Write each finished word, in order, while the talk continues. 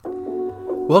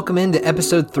Welcome into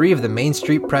episode 3 of the Main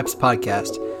Street Preps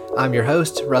podcast. I'm your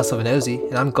host, Russell Vannozzi,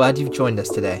 and I'm glad you've joined us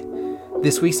today.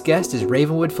 This week's guest is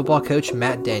Ravenwood football coach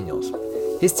Matt Daniels.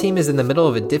 His team is in the middle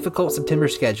of a difficult September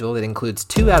schedule that includes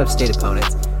 2 out-of-state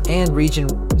opponents and Region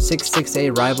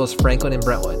 6-6A rivals Franklin and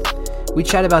Brentwood. We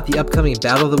chat about the upcoming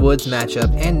Battle of the Woods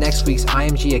matchup and next week's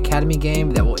IMG Academy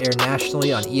game that will air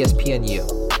nationally on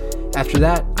ESPNU. After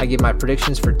that, I give my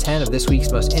predictions for 10 of this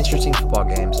week's most interesting football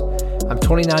games. I'm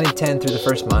 29-10 through the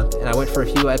first month, and I went for a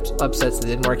few upsets that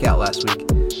didn't work out last week,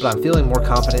 but I'm feeling more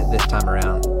confident this time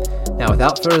around. Now,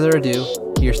 without further ado,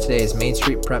 here's today's Main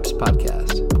Street Preps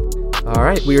podcast. All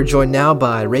right, we are joined now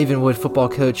by Ravenwood football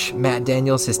coach Matt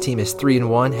Daniels. His team is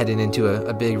 3-1, heading into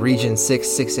a big Region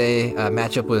 6-6A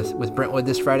matchup with Brentwood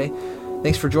this Friday.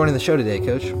 Thanks for joining the show today,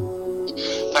 Coach.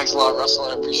 Thanks a lot, Russell.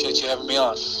 I appreciate you having me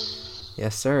on.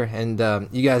 Yes, sir. And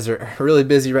you guys are really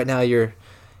busy right now. You're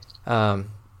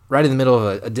right in the middle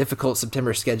of a difficult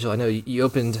September schedule. I know you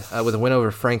opened with a win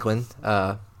over Franklin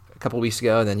a couple weeks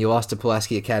ago, and then you lost to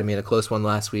Pulaski Academy in a close one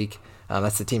last week.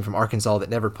 That's the team from Arkansas that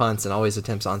never punts and always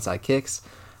attempts onside kicks.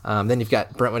 Then you've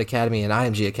got Brentwood Academy and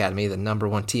IMG Academy, the number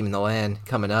 1 team in the land,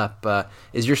 coming up.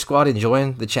 Is your squad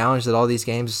enjoying the challenge that all these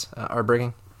games are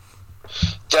bringing?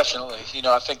 Definitely.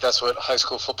 I think that's what high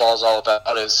school football is all about,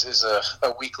 is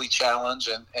a weekly challenge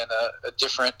and a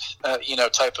different,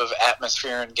 type of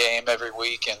atmosphere and game every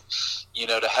week. And,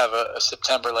 to have a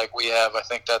September like we have, I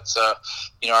think that's,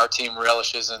 our team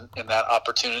relishes in that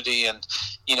opportunity. And,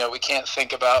 we can't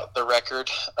think about the record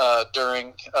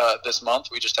during this month.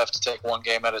 We just have to take one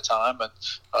game at a time and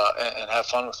have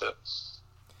fun with it.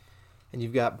 And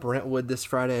you've got Brentwood this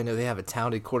Friday. I know they have a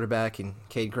talented quarterback in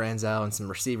Cade Granzow and some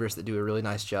receivers that do a really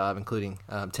nice job, including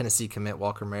Tennessee commit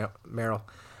Walker Merrill.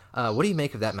 What do you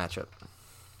make of that matchup?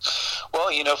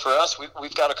 Well, for us,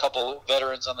 we've got a couple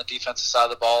veterans on the defensive side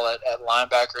of the ball at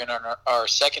linebacker and our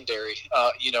secondary,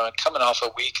 and coming off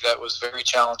a week that was very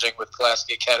challenging with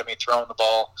Pulaski Academy throwing the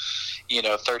ball,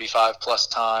 35-plus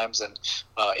times and,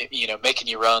 making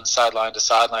you run sideline to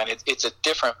sideline. It's a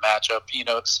different matchup.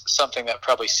 It's something that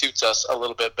probably suits us a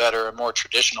little bit better, a more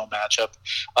traditional matchup,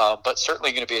 but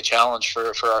certainly going to be a challenge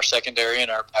for our secondary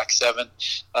and our back seven,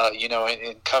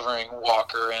 in covering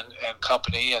Walker and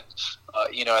company and,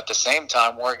 at the same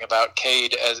time worrying about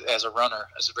Cade as a runner,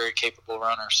 as a very capable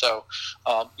runner. So,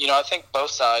 I think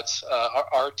both sides,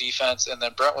 our defense and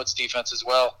then Brentwood's defense as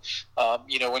well,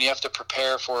 when you have to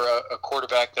prepare for a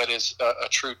quarterback that is a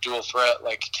true dual threat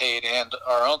like Cade and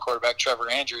our own quarterback, Trevor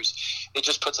Andrews, it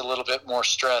just puts a little bit more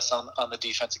stress on the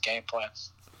defensive game plan.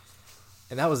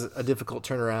 And that was a difficult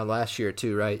turnaround last year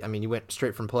too, right? I mean, you went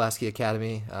straight from Pulaski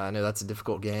Academy. I know that's a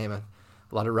difficult game. A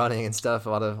lot of running and stuff, a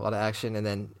lot of action, and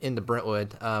then into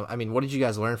Brentwood. What did you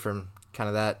guys learn from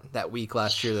kind of that week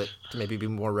last year to maybe be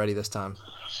more ready this time?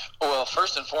 Well,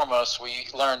 first and foremost, we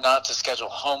learned not to schedule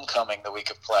homecoming the week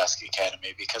of Pulaski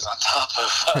Academy because on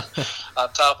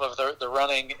top of the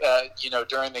running,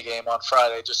 during the game on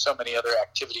Friday, just so many other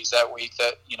activities that week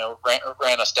that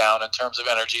ran us down in terms of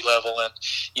energy level and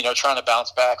trying to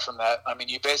bounce back from that. I mean,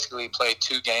 you basically play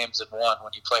 2 games in one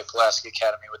when you play Pulaski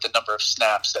Academy with the number of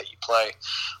snaps that you play.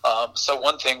 So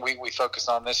one thing we focused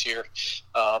on this year,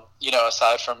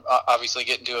 aside from obviously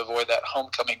getting to avoid that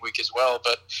homecoming week as well,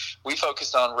 but we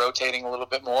focused on rotating a little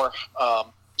bit more,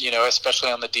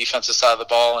 especially on the defensive side of the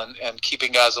ball and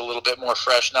keeping guys a little bit more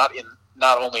fresh, not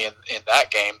only in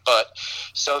that game, but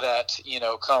so that,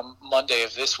 come Monday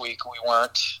of this week, we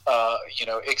weren't,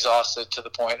 exhausted to the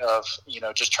point of,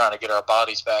 just trying to get our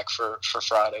bodies back for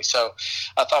Friday. So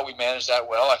I thought we managed that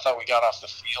well. I thought we got off the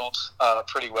field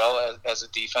pretty well as a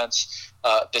defense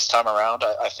this time around.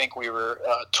 I think we were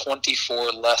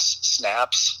 24 less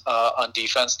snaps on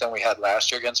defense than we had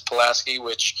last year against Pulaski,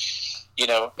 which,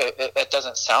 it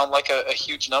doesn't sound like a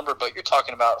huge number, but you're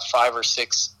talking about 5 or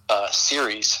 6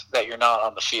 series that you're not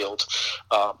on the field.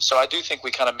 So I do think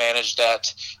we kind of managed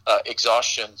that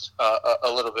exhaustion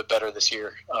a little bit better this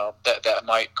year. That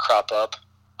might crop up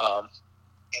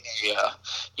in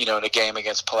a game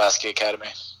against Pulaski Academy.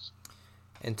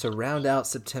 And to round out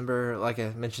September, like I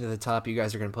mentioned at the top, you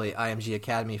guys are going to play IMG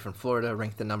Academy from Florida,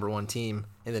 ranked the number 1 team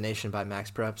in the nation by Max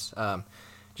Preps.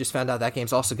 Just found out that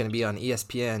game's also going to be on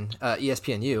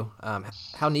ESPNU.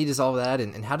 How neat is all that,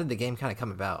 and how did the game kind of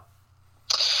come about?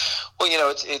 Well,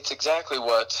 it's exactly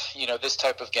what, this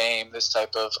type of game, this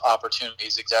type of opportunity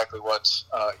is exactly what,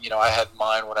 I had in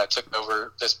mind when I took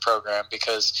over this program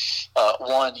because,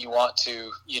 one, you want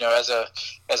to, as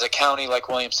a county like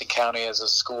Williamson County, as a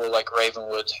school like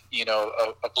Ravenwood,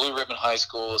 a Blue Ribbon High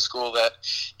School, a school that,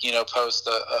 posts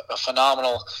a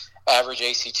phenomenal average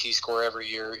ACT score every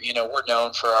year. We're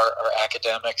known for our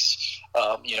academics,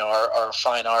 our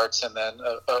fine arts, and then,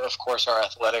 of course, our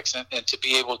athletics. And to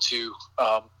be able to,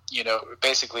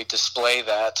 basically display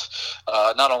that,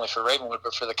 not only for Ravenwood,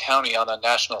 but for the county on a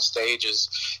national stage is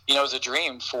a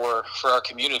dream for our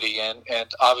community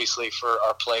and obviously for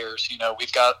our players.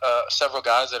 We've got several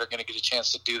guys that are going to get a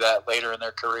chance to do that later in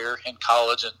their career in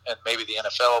college and maybe the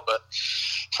NFL. But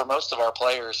for most of our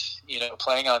players,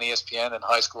 playing on ESPN in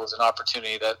high school is an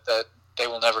opportunity that they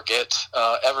will never get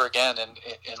ever again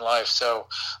in life. So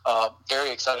very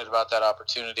excited about that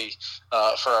opportunity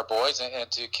for our boys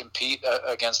and to compete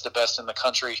against the best in the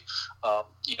country.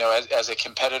 As a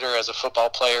competitor, as a football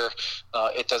player,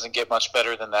 it doesn't get much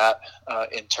better than that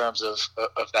in terms of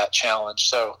that challenge.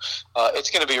 So it's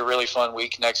going to be a really fun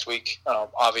week next week.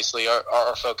 Obviously,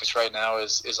 our focus right now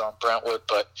is on Brentwood,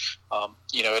 but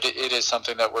it is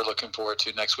something that we're looking forward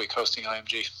to next week, hosting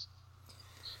IMG.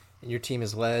 And your team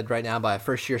is led right now by a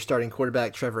first-year starting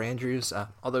quarterback, Trevor Andrews,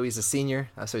 although he's a senior,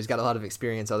 so he's got a lot of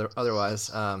experience otherwise.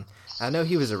 I know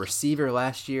he was a receiver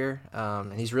last year,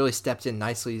 and he's really stepped in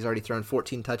nicely. He's already thrown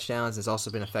 14 touchdowns. Has also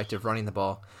been effective running the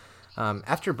ball.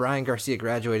 After Brian Garcia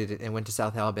graduated and went to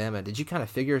South Alabama, did you kind of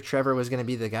figure Trevor was going to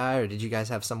be the guy, or did you guys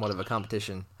have somewhat of a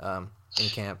competition in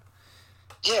camp?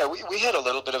 Yeah, we had a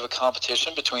little bit of a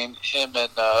competition between him and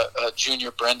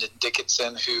junior Brendan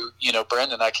Dickinson, who,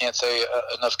 Brendan, I can't say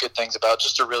enough good things about,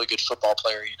 just a really good football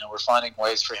player. We're finding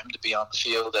ways for him to be on the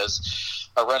field as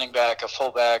a running back, a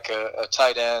fullback, a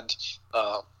tight end.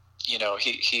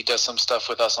 He does some stuff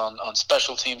with us on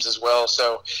special teams as well.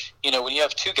 So, when you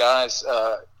have two guys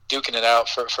duking it out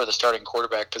for the starting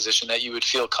quarterback position that you would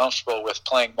feel comfortable with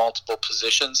playing multiple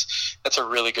positions, that's a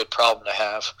really good problem to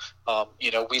have.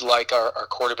 We like our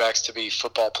quarterbacks to be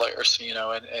football players,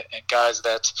 and guys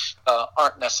that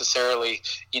aren't necessarily,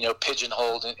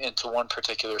 pigeonholed into one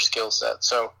particular skill set.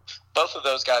 So both of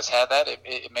those guys had that.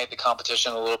 It made the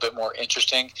competition a little bit more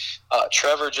interesting.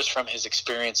 Trevor, just from his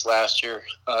experience last year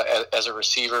as a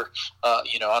receiver,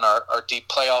 on our deep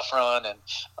playoff run and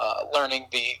learning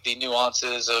the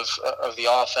nuances of the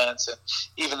offense. And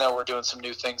even though we're doing some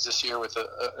new things this year with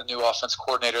a new offense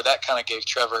coordinator, that kind of gave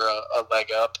Trevor a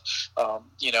leg up.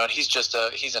 And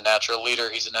he's a natural leader.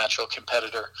 He's a natural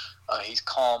competitor. He's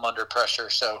calm under pressure.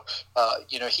 So,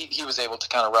 he was able to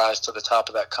kind of rise to the top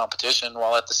of that competition,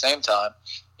 while at the same time,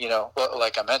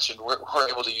 like I mentioned, we're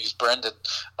able to use Brendan,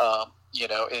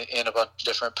 in a bunch of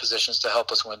different positions to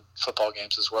help us win football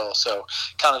games as well. So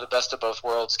kind of the best of both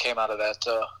worlds came out of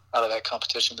that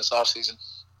competition this offseason.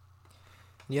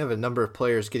 You have a number of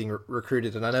players getting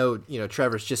recruited, and I know,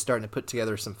 Trevor's just starting to put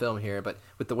together some film here, but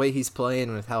with the way he's playing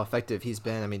and with how effective he's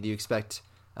been, do you expect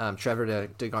Trevor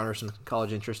to garner some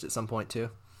college interest at some point too?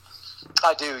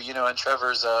 I do, and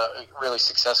Trevor's really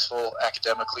successful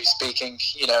academically speaking.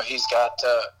 He's got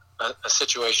a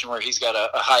situation where he's got a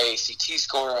high ACT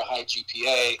score, a high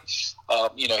GPA.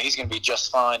 He's going to be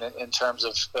just fine in terms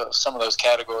of some of those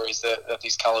categories that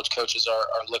these college coaches are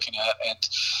looking at. And,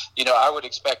 I would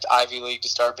expect Ivy League to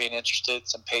start being interested,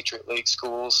 some Patriot League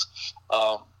schools.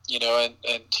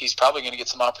 And he's probably going to get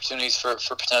some opportunities for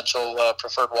potential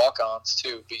preferred walk-ons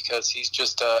too, because he's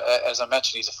just, as I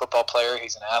mentioned, he's a football player.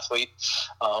 He's an athlete.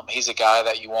 He's a guy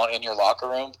that you want in your locker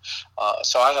room.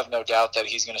 So I have no doubt that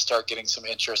he's going to start getting some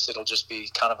interest. It'll just be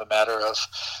kind of a matter of,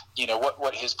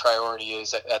 what his priority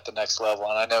is at the next level.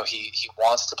 And I know he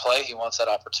wants to play. He wants that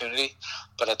opportunity.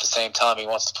 But at the same time, he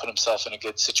wants to put himself in a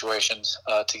good situation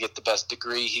to get the best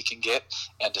degree he can get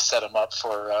and to set him up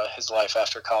for his life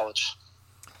after college.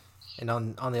 And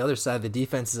on the other side, the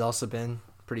defense has also been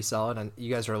pretty solid. And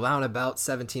you guys are allowing about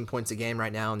 17 points a game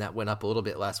right now, and that went up a little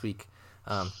bit last week,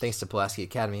 thanks to Pulaski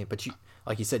Academy. But you,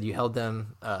 like you said, you held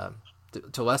them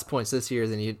to less points this year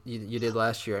than you did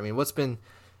last year. What's been,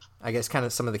 I guess, kind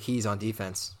of some of the keys on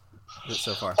defense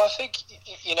so far? Well, I think,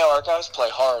 our guys play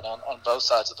hard on both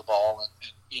sides of the ball.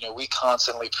 And we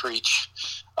constantly preach,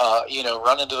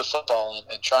 running to the football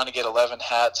and trying to get 11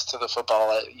 hats to the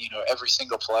football, every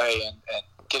single play and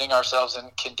getting ourselves in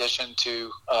condition to,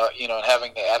 and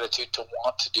having the attitude to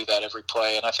want to do that every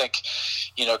play. And I think,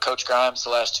 Coach Grimes, the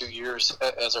last 2 years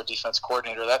as our defense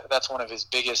coordinator, that's one of his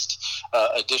biggest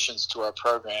additions to our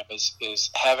program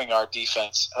is having our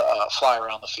defense fly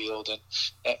around the field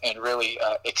and really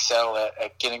excel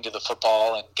at getting to the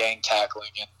football and gang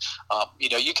tackling. And,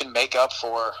 you can make up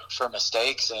for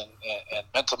mistakes and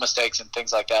mental mistakes and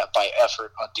things like that by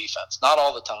effort on defense. Not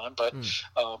all the time, but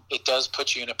it does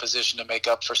put you in a position to make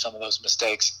up up for some of those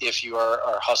mistakes if you are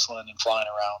hustling and flying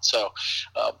around. So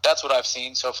that's what I've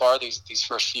seen so far these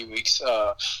first few weeks,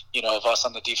 of us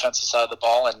on the defensive side of the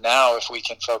ball. And now if we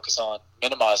can focus on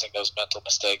minimizing those mental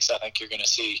mistakes, I think you're going to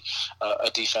see a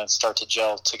defense start to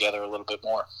gel together a little bit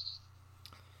more.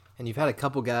 And you've had a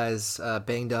couple guys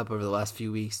banged up over the last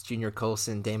few weeks, Junior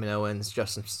Colson, Damon Owens,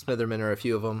 Justin Smitherman are a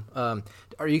few of them.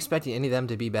 Are you expecting any of them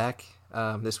to be back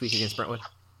this week against Brentwood?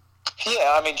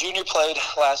 Yeah, I mean, Junior played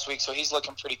last week, so he's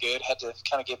looking pretty good. Had to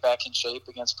kind of get back in shape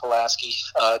against Pulaski.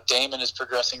 Damon is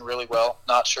progressing really well.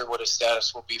 Not sure what his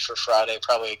status will be for Friday.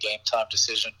 Probably a game-time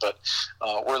decision, but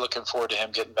we're looking forward to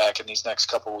him getting back in these next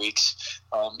couple weeks.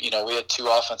 We had 2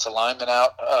 offensive linemen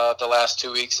out the last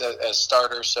 2 weeks as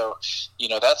starters, so,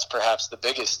 that's perhaps the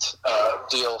biggest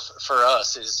deal for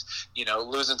us is,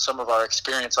 losing some of our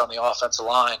experience on the offensive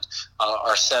line.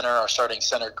 Our starting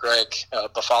center, Greg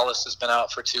Bafalis, has been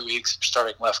out for 2 weeks.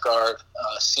 Starting left guard,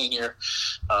 senior,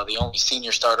 the only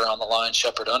senior starter on the line,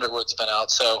 Shepard Underwood's been out.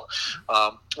 So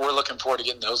we're looking forward to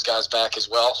getting those guys back as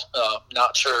well.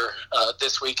 Not sure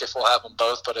this week if we'll have them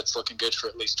both, but it's looking good for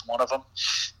at least one of them.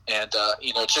 And,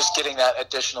 just getting that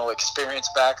additional experience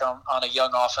back on a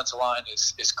young offensive line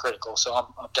is critical. So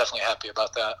I'm definitely happy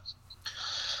about that.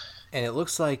 And it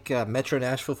looks like Metro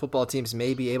Nashville football teams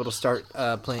may be able to start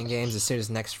playing games as soon as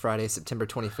next Friday, September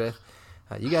 25th.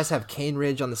 You guys have Cane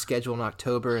Ridge on the schedule in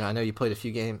October, and I know you played a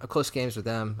few close games with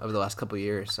them over the last couple of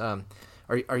years.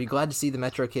 Are you glad to see the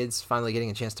Metro kids finally getting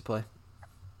a chance to play?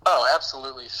 Oh,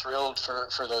 absolutely thrilled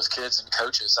for those kids and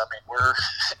coaches. I mean,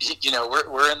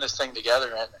 we're in this thing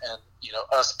together, and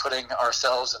us putting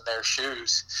ourselves in their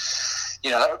shoes,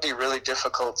 that would be really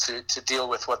difficult to deal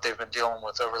with what they've been dealing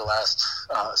with over the last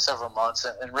several months.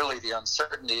 And really the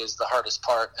uncertainty is the hardest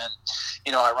part. And,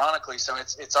 ironically, so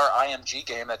it's our IMG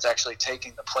game that's actually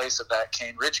taking the place of that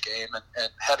Cane Ridge game, and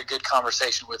had a good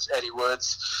conversation with Eddie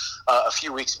Woods a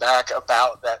few weeks back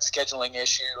about that scheduling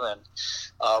issue and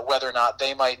whether or not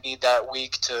they might need that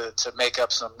week to make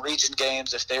up some region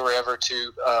games if they were ever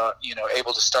to,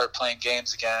 able to start playing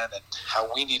games again, and how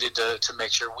we needed to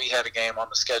make sure we had a game on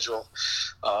the schedule,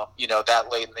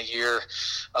 that late in the year,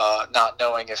 not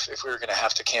knowing if we were going to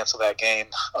have to cancel that game,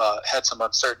 had some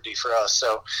uncertainty for us.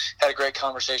 So had a great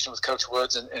conversation with Coach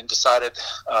Woods and decided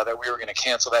that we were going to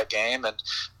cancel that game, and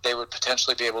they would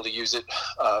potentially be able to use it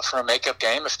for a makeup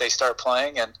game if they start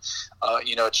playing. And,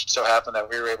 it just so happened that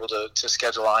we were able to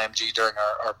schedule IMG during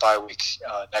our bye week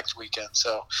next weekend.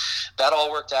 So that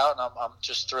all worked out, and I'm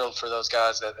just thrilled for those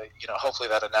guys that, hopefully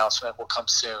that announcement will come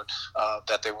soon,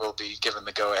 that they will be given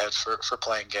the go-ahead for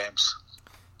playing games.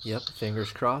 Yep,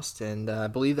 fingers crossed. And I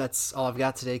believe that's all I've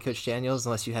got today, Coach Daniels,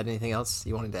 unless you had anything else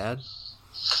you wanted to add.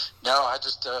 No, I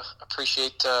just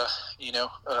appreciate,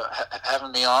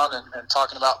 having me on and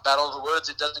talking about Battle of the Woods.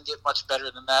 It doesn't get much better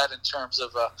than that in terms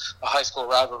of a high school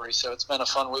rivalry. So it's been a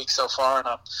fun week so far, and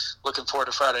I'm looking forward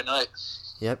to Friday night.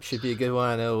 Yep, should be a good one.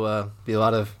 I know be a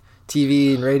lot of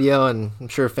TV and radio, and I'm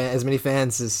sure as many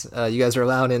fans as you guys are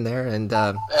allowed in there. And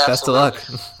best of luck.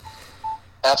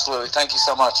 Absolutely. Thank you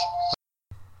so much.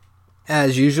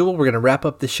 As usual, we're going to wrap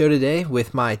up the show today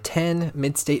with my 10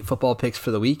 Midstate football picks for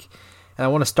the week. And I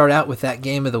want to start out with that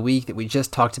game of the week that we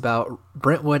just talked about,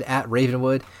 Brentwood at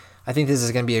Ravenwood. I think this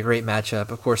is going to be a great matchup.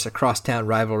 Of course, a crosstown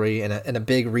rivalry and a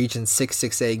big Region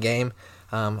 6-6A game.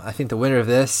 I think the winner of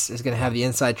this is going to have the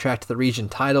inside track to the region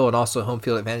title and also home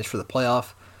field advantage for the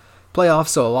playoff,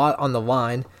 so a lot on the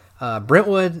line.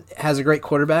 Brentwood has a great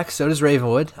quarterback, so does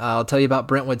Ravenwood. I'll tell you about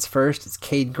Brentwood's first. It's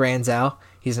Cade Granzow.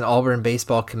 He's an Auburn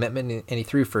baseball commitment, and he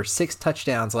threw for 6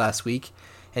 touchdowns last week,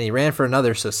 and he ran for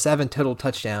another, so 7 total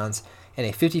touchdowns, and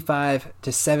a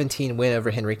 55-17 win over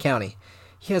Henry County.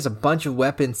 He has a bunch of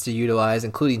weapons to utilize,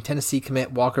 including Tennessee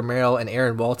commit Walker Merrill and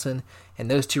Aaron Walton, and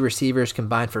those 2 receivers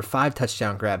combined for 5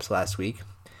 touchdown grabs last week.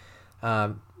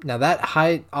 Now that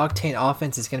high-octane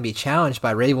offense is going to be challenged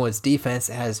by Ravenwood's defense.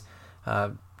 It has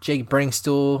Jake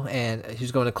Bringstool,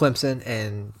 who's going to Clemson,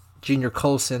 and Junior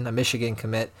Colson, a Michigan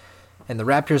commit, and the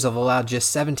Raptors have allowed just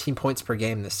 17 points per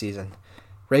game this season.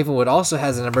 Ravenwood also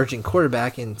has an emerging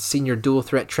quarterback in senior dual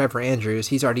threat Trevor Andrews.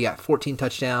 He's already got 14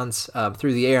 touchdowns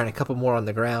through the air and a couple more on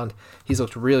the ground. He's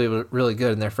looked really, really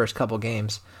good in their first couple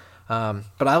games. But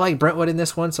I like Brentwood in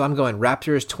this one, so I'm going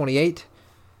Raptors 28,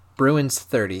 Bruins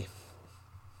 30.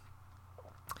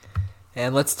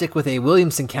 And let's stick with a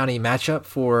Williamson County matchup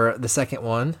for the second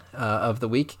one of the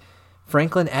week.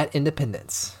 Franklin at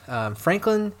Independence.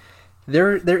 Franklin,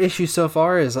 their issue so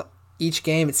far is each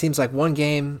game, it seems like one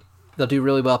game they'll do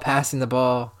really well passing the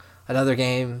ball. Another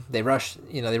game, they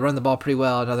run the ball pretty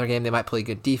well. Another game, they might play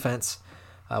good defense.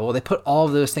 Well, they put all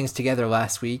of those things together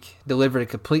last week, delivered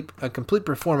a complete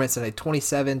performance in a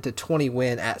 27-20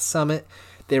 win at Summit.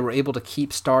 They were able to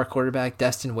keep star quarterback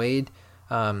Destin Wade.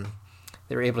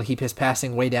 They were able to keep his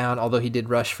passing way down, although he did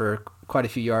rush for quite a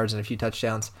few yards and a few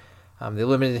touchdowns. They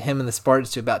limited him and the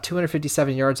Spartans to about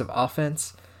 257 yards of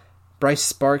offense. Bryce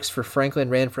Sparks for Franklin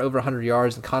ran for over 100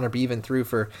 yards, and Connor Beavan threw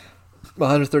for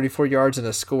 134 yards and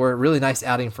a score. Really nice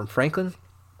outing from Franklin.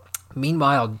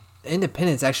 Meanwhile,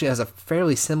 Independence actually has a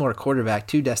fairly similar quarterback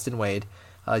to Destin Wade.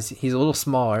 He's a little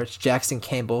smaller. It's Jackson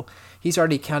Campbell. He's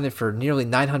already accounted for nearly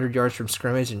 900 yards from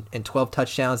scrimmage and 12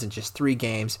 touchdowns in just 3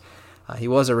 games. He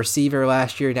was a receiver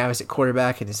last year. Now he's at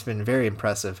quarterback, and it's been very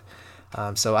impressive.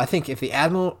 So I think if the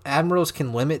Admirals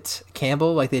can limit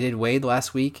Campbell like they did Wade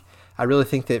last week, I really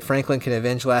think that Franklin can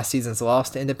avenge last season's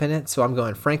loss to Independence. So I'm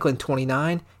going Franklin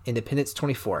 29, Independence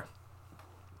 24.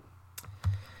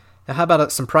 Now how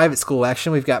about some private school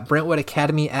action? We've got Brentwood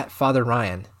Academy at Father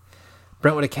Ryan.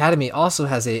 Brentwood Academy also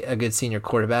has a good senior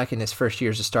quarterback in his first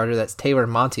year as a starter. That's Taylor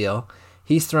Montiel.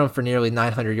 He's thrown for nearly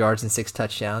 900 yards and 6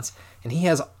 touchdowns, and he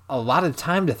has a lot of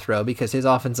time to throw because his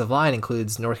offensive line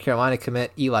includes North Carolina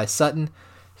commit Eli Sutton,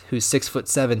 who's 6'7",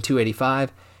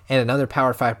 285, and another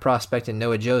Power 5 prospect in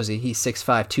Noah Josie. He's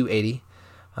 6'5", 280.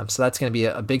 So that's going to be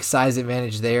a big size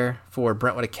advantage there for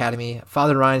Brentwood Academy.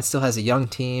 Father Ryan still has a young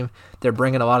team. They're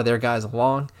bringing a lot of their guys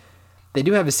along. They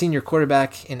do have a senior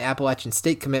quarterback in Appalachian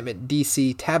State commitment,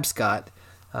 DC Tabscott.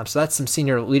 So that's some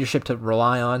senior leadership to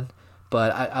rely on.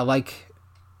 But I like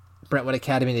Brentwood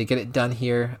Academy to get it done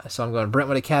here. So I'm going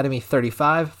Brentwood Academy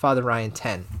 35, Father Ryan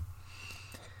 10.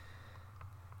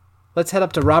 Let's head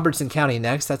up to Robertson County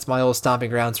next. That's my old stomping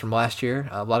grounds from last year.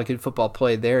 A lot of good football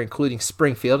played there, including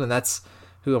Springfield, and that's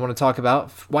who I want to talk about.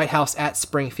 White House at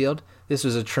Springfield. This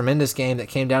was a tremendous game that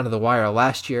came down to the wire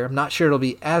last year. I'm not sure it'll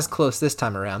be as close this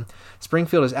time around.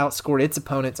 Springfield has outscored its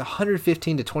opponents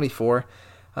 115-24.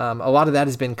 A lot of that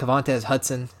has been Cavantez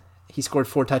Hudson. He scored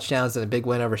 4 touchdowns in a big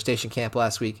win over Station Camp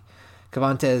last week.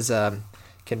 Cavantez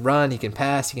can run, he can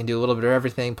pass, he can do a little bit of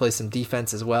everything, play some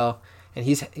defense as well. And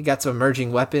he got some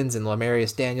emerging weapons in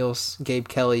Lamarius Daniels, Gabe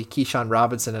Kelly, Keyshawn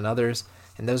Robinson, and others.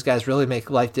 And those guys really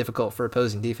make life difficult for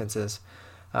opposing defenses.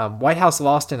 White House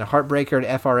lost in a heartbreaker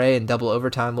to FRA in double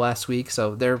overtime last week,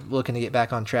 so they're looking to get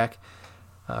back on track.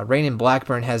 Raymond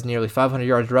Blackburn has nearly 500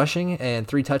 yards rushing and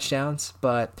 3 touchdowns,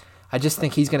 but I just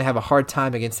think he's going to have a hard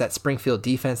time against that Springfield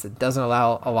defense that doesn't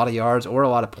allow a lot of yards or a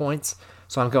lot of points.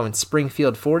 So I'm going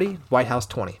Springfield 40, White House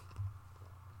 20.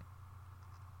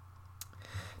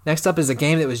 Next up is a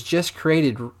game that was just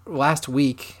created last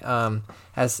week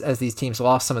as these teams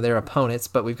lost some of their opponents,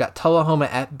 but we've got Tullahoma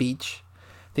at Beach.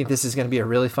 I think this is going to be a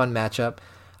really fun matchup.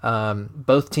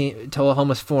 Both teams,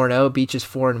 Tullahoma's 4-0, Beach is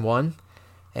 4-1,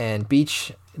 and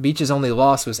Beach's only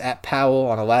loss was at Powell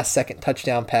on a last-second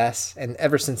touchdown pass, and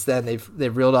ever since then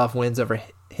they've reeled off wins over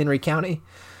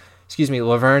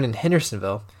Laverne and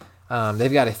Hendersonville.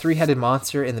 They've got a 3-headed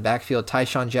monster in the backfield: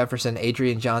 Tyshawn Jefferson,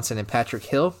 Adrian Johnson, and Patrick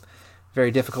Hill. Very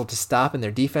difficult to stop, and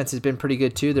their defense has been pretty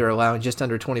good too. They're allowing just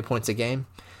under 20 points a game.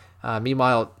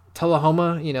 Meanwhile,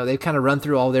 Tullahoma, they've kind of run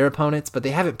through all their opponents, but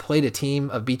they haven't played a team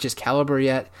of Beach's caliber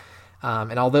yet.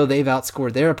 And although they've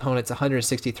outscored their opponents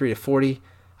 163-40,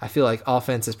 I feel like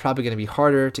offense is probably going to be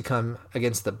harder to come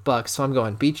against the Bucks. So I'm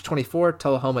going Beach 24,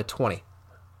 Tullahoma 20.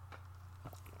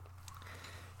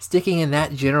 Sticking in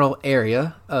that general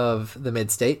area of the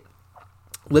Midstate,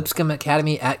 Lipscomb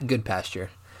Academy at Goodpasture.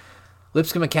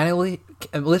 Lipscomb Academy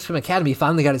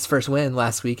finally got its first win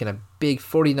last week in a big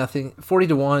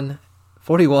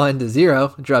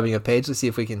 41-0 drubbing of Page. Let's see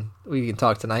if we can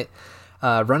talk tonight.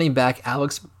 Running back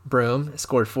Alex Broom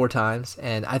scored 4 times,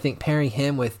 and I think pairing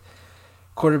him with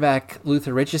quarterback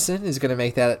Luther Richardson is going to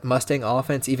make that Mustang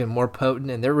offense even more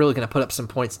potent, and they're really going to put up some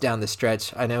points down the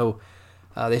stretch. I know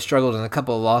they struggled in a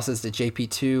couple of losses to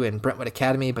JP2 and Brentwood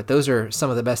Academy, but those are some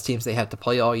of the best teams they have to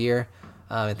play all year.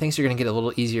 And things are going to get a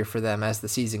little easier for them as the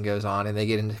season goes on and they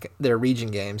get into their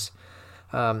region games.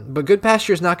 But Goodpasture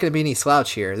is not going to be any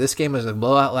slouch here. This game was a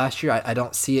blowout last year. I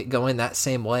don't see it going that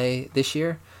same way this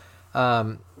year.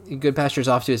 Goodpasture is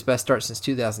off to his best start since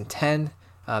 2010.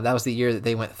 That was the year that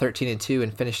they went 13-2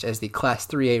 and finished as the Class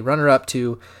 3A runner-up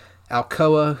to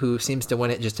Alcoa, who seems to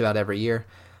win it just about every year.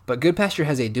 But Goodpasture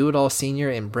has a do-it-all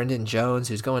senior in Brendan Jones,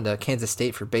 who's going to Kansas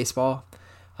State for baseball.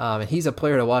 And he's a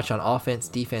player to watch on offense,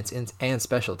 defense, and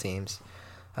special teams.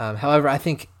 However, I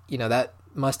think that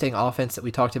Mustang offense that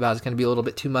we talked about is going to be a little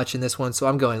bit too much in this one, so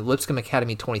I'm going Lipscomb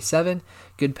Academy 27,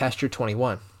 Goodpasture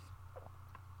 21.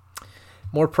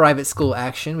 More private school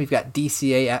action. We've got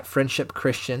DCA at Friendship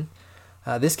Christian.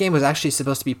 This game was actually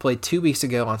supposed to be played 2 weeks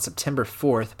ago on September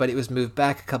 4th, but it was moved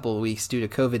back a couple of weeks due to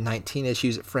COVID-19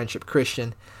 issues at Friendship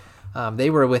Christian. They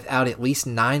were without at least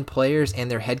 9 players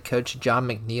and their head coach, John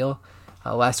McNeil,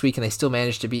 last week, and they still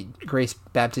managed to beat Grace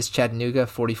Baptist Chattanooga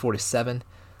 44-7.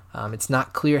 It's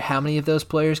not clear how many of those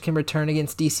players can return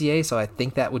against DCA, so I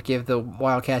think that would give the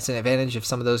Wildcats an advantage if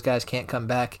some of those guys can't come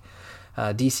back.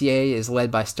 DCA is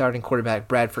led by starting quarterback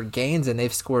Bradford Gaines, and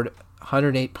they've scored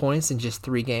 108 points in just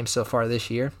 3 games so far this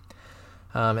year.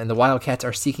 And the Wildcats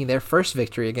are seeking their first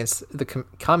victory against the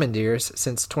Commandeers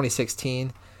since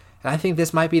 2016. And I think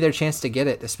this might be their chance to get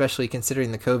it, especially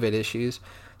considering the COVID issues.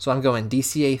 So I'm going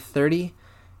DCA 30,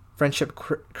 Friendship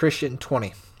Christian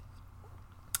 20.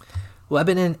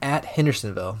 Lebanon at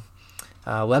Hendersonville.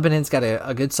 Lebanon's got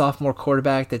a good sophomore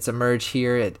quarterback that's emerged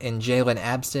here in Jalen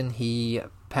Abston. He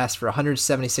passed for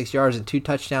 176 yards and 2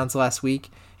 touchdowns last week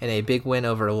in a big win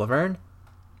over Laverne.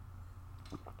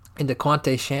 And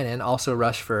DeQuante Shannon also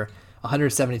rushed for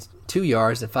 172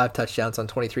 yards and 5 touchdowns on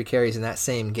 23 carries in that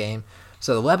same game.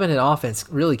 So the Lebanon offense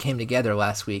really came together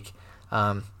last week.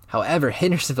 However,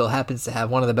 Hendersonville happens to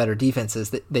have one of the better defenses.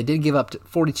 They did give up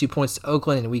 42 points to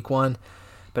Oakland in week 1,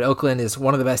 but Oakland is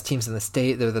one of the best teams in the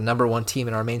state. They're the number 1 team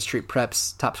in our Main Street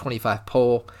Preps top 25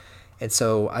 poll, and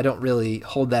so I don't really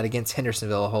hold that against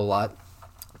Hendersonville a whole lot.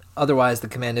 Otherwise, the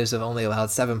Commandos have only allowed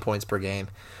 7 points per game,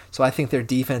 so I think their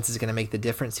defense is going to make the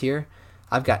difference here.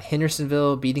 I've got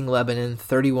Hendersonville beating Lebanon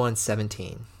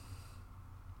 31-17.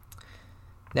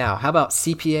 Now, how about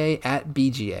CPA at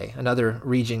BGA, another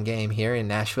region game here in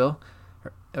Nashville,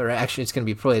 or actually it's going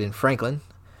to be played in Franklin.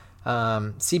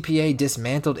 CPA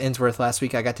dismantled Innsworth last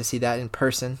week. I got to see that in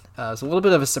person. It was a little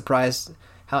bit of a surprise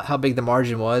how big the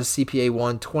margin was. CPA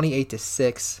won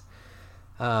 28-6.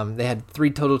 They had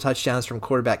 3 total touchdowns from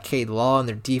quarterback Cade Law, and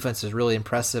their defense is really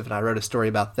impressive, and I wrote a story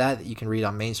about that you can read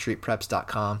on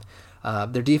mainstreetpreps.com.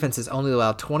 Their defense has only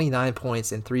allowed 29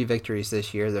 points in 3 victories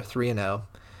this year. They're 3-0.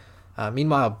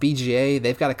 Meanwhile, BGA,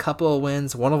 they've got a couple of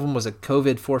wins. One of them was a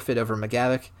COVID forfeit over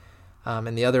McGavock,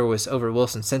 and the other was over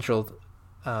Wilson Central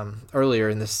earlier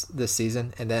in this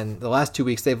season. And then the last 2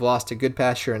 weeks, they've lost to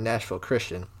Goodpasture and Nashville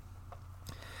Christian.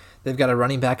 They've got a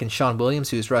running back in Sean Williams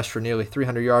who's rushed for nearly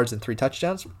 300 yards and 3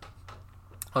 touchdowns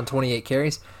on 28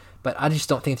 carries. But I just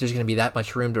don't think there's going to be that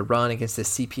much room to run against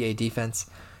this CPA defense.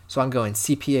 So I'm going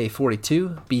CPA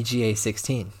 42, BGA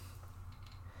 16.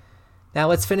 Now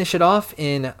let's finish it off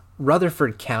in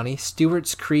Rutherford County,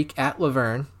 Stewart's Creek at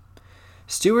Laverne.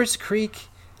 Stewart's Creek,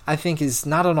 I think, is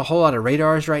not on a whole lot of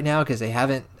radars right now because they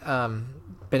haven't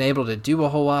been able to do a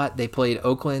whole lot. They played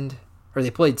Mount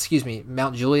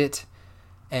Juliet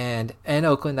and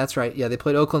Oakland. That's right. Yeah, they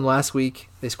played Oakland last week.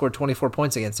 They scored 24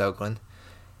 points against Oakland.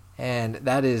 And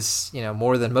that is,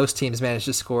 more than most teams manage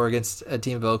to score against a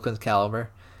team of Oakland's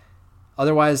caliber.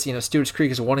 Otherwise, Stewart's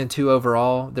Creek is 1-2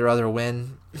 overall. Their other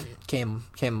win came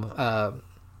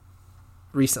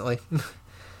recently.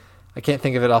 I can't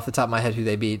think of it off the top of my head who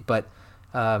they beat, but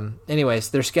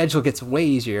anyways, their schedule gets way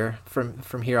easier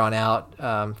from here on out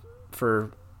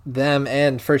for them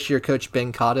and first-year coach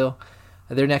Ben Caudill.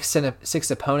 Their next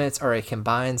 6 opponents are a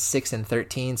combined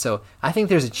 6-13, so I think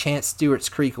there's a chance Stewart's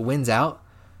Creek wins out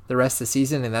the rest of the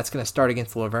season, and that's going to start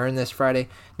against Laverne this Friday.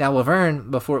 Now,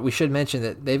 Laverne, we should mention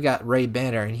that they've got Ray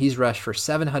Banner, and he's rushed for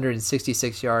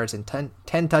 766 yards and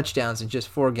 10 touchdowns in just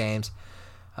 4 games,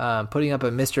 putting up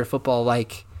a Mr.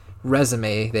 Football-like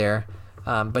resume there.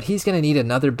 But he's going to need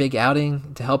another big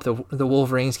outing to help the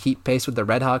Wolverines keep pace with the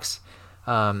Redhawks,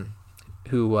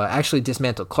 who actually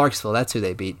dismantled Clarksville. That's who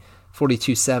they beat,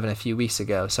 42-7 a few weeks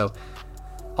ago. So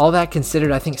all that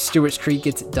considered, I think Stewart's Creek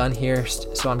gets it done here.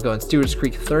 So I'm going Stewart's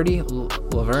Creek 30,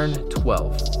 Laverne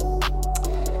 12.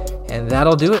 And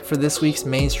that'll do it for this week's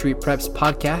Main Street Preps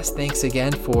podcast. Thanks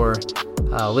again for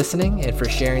listening and for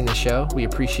sharing the show. We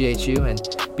appreciate you. And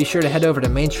be sure to head over to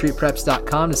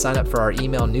mainstreetpreps.com to sign up for our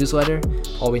email newsletter.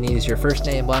 All we need is your first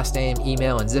name, last name,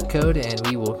 email, and zip code, and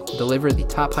we will deliver the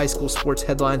top high school sports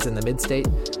headlines in the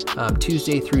Midstate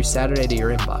Tuesday through Saturday to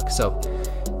your inbox. So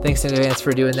thanks in advance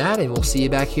for doing that, and we'll see you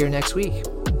back here next week.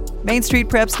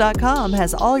 MainStreetPreps.com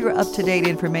has all your up-to-date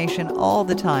information all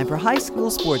the time for high school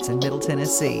sports in Middle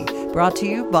Tennessee. Brought to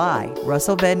you by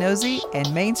Russell Vannozzi and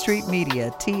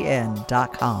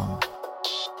MainStreetMediaTN.com.